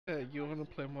said, "You want to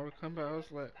play Mortal Kombat?" I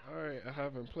was like, "Alright, I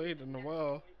haven't played in a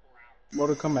while."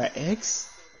 Mortal Kombat X?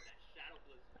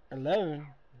 11.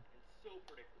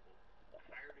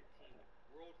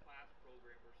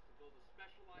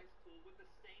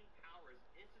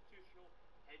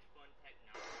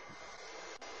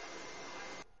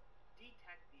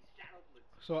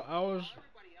 So I was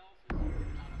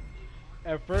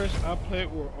at first I played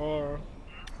with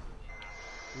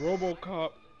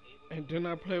RoboCop, and then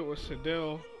I played with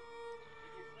Sadell,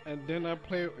 and then I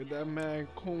played with that man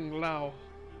Kung Lao.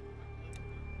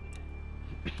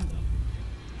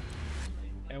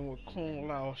 And with Kung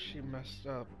Lao, she messed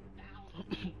up.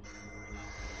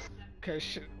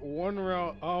 Cause one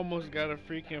round I almost got a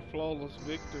freaking flawless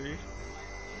victory.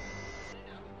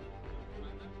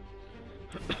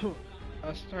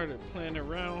 I started playing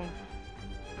around.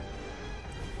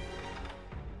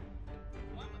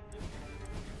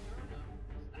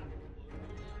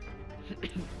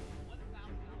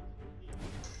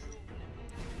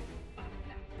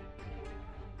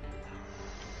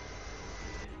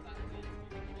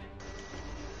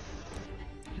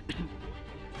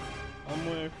 I'm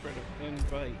waiting for the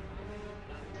invite.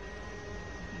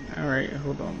 Alright,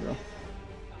 hold on, bro.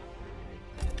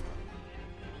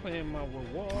 Playing my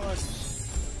rewards.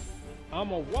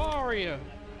 I'm a warrior.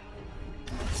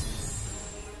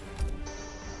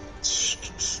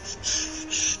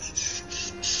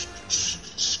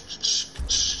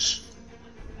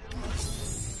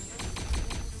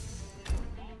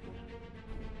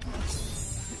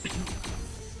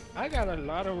 I got a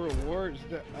lot of rewards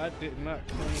that I did not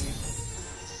claim.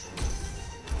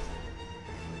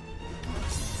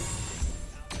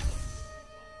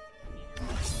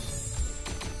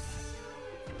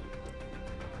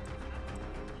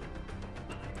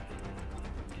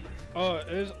 Oh,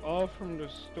 it's all from the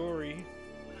story.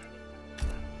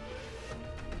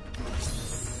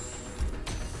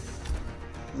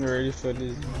 You ready for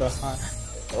this behind?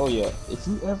 Oh yeah, if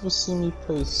you ever see me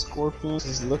play Scorpion,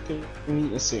 just look at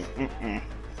me and say,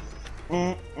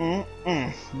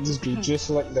 Just do just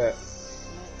like that.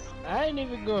 I ain't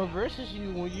even going versus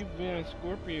you when you been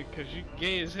Scorpion, cause you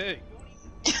gay as heck.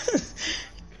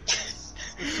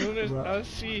 As soon as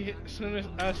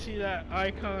I see that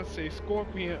icon say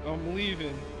Scorpion, I'm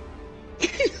leaving.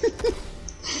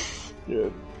 Yeah,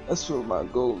 that's what my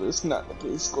goal is, not to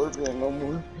play Scorpion no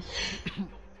more.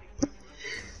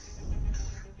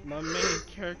 My main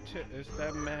character is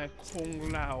that man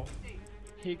Kung Lao.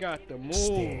 He got the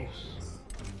moves.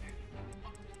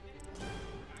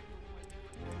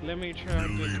 Let me try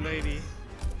this lady.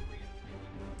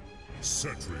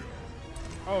 Cetria.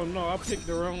 Oh no, I picked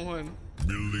the wrong one.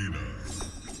 Melina.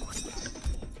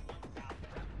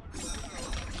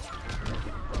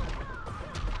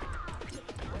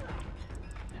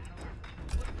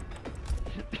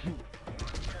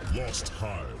 Lost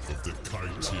Hive of the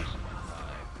Chitin.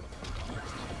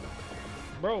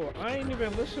 Bro, I ain't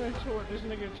even listening to what this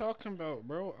nigga talking about,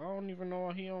 bro. I don't even know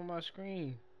why he on my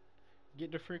screen.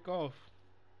 Get the freak off.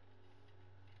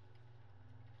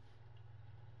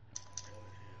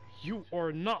 You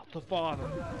are not the father.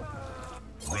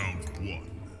 Round 1.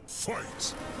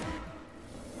 Fight!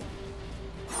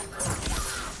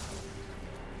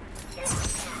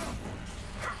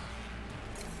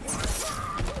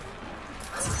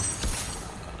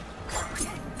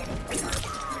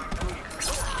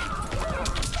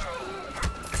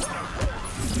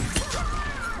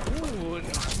 Ooh,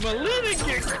 Melina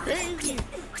get crazy.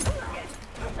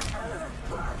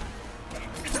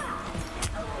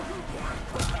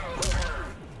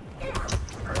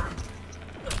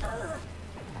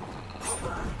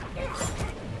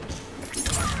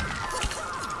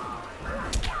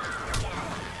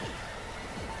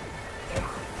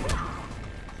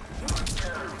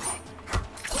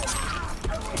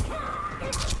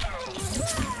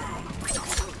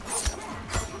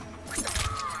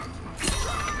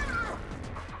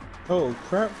 Oh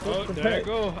crap! Oh, there you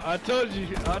go. I told you.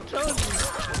 I told you.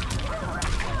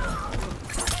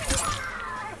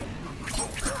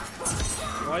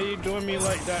 Why you doing me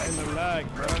like that in the lag,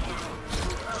 bro?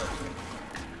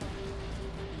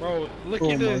 Bro, look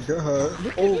at this.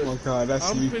 Oh my god, that's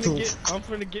I'm lethal.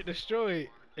 finna get destroyed.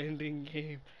 Ending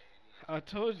game. I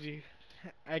told you.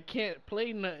 I can't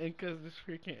play nothing cause this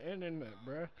freaking internet,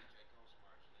 bro.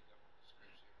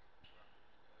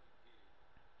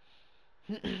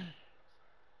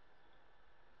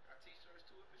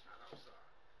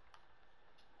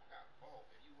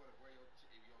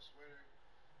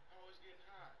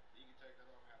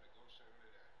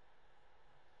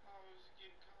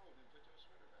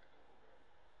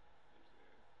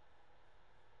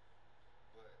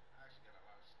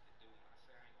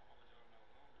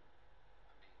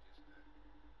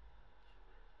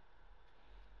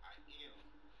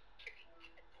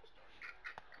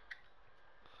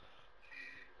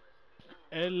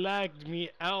 It lagged me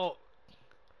out.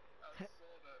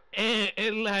 And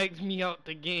it lagged me out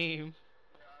the game.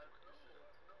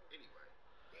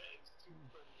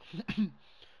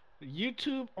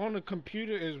 YouTube on the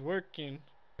computer is working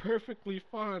perfectly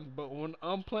fine, but when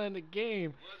I'm playing the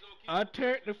game, I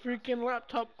turned the freaking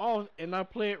laptop off and I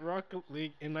played Rocket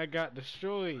League and I got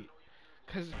destroyed.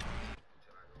 Cause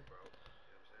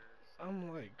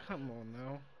I'm like, come on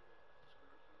now.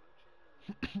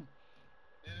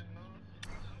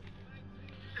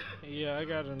 Yeah, I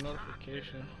got a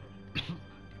notification.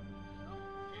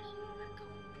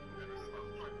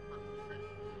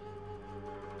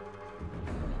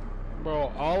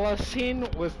 Bro, all I seen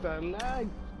was that lag,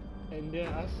 and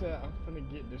then I said I'm gonna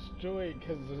get destroyed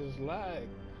because of this lag.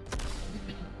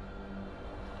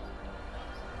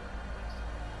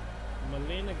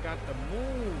 Melina got the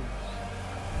moves.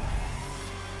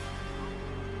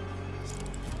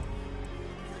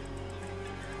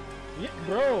 Yeah,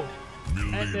 bro.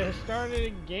 At the start of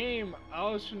the game, I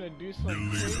was trying to do some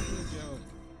crazy jump.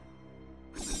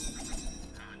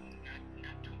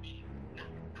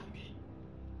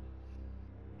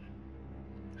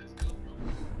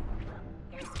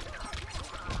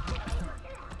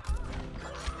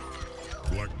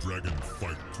 Black Dragon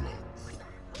Fight Club.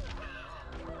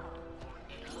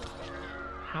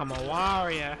 I'm a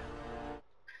warrior.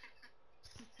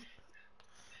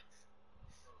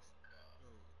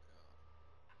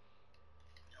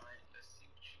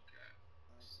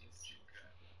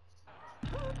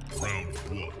 Round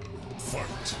 1.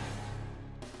 Fight.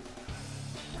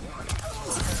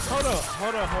 Hold on.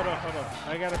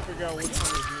 I gotta figure out which one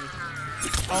is me.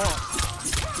 Oh.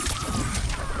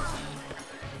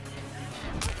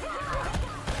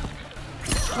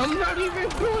 I'm not even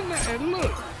doing that, and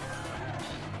look.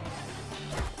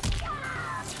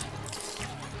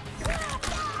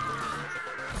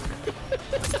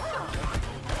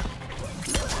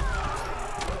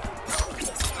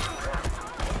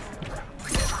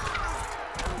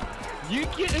 You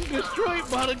getting destroyed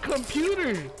by the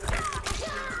computer.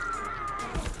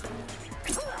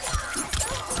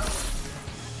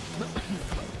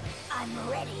 I'm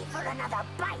ready for another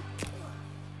bite.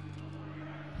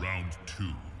 Round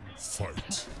 2.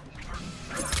 Fight.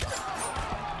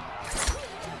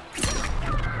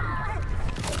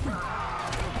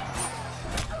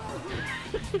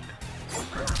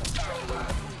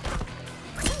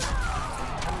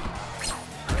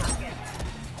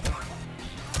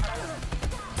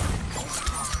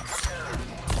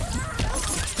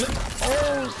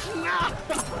 Oh snap!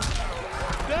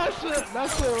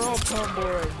 That's a raw combo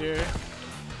right there.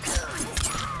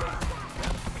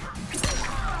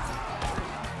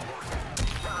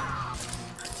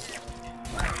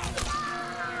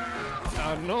 I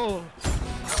know.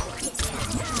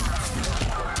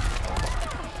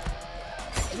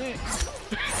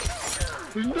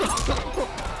 No.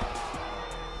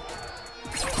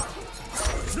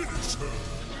 Finish her.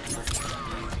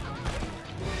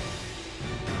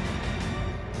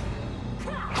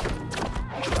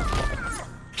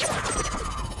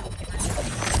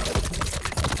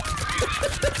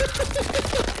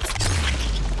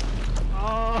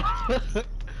 Oh,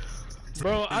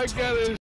 bro, I gotta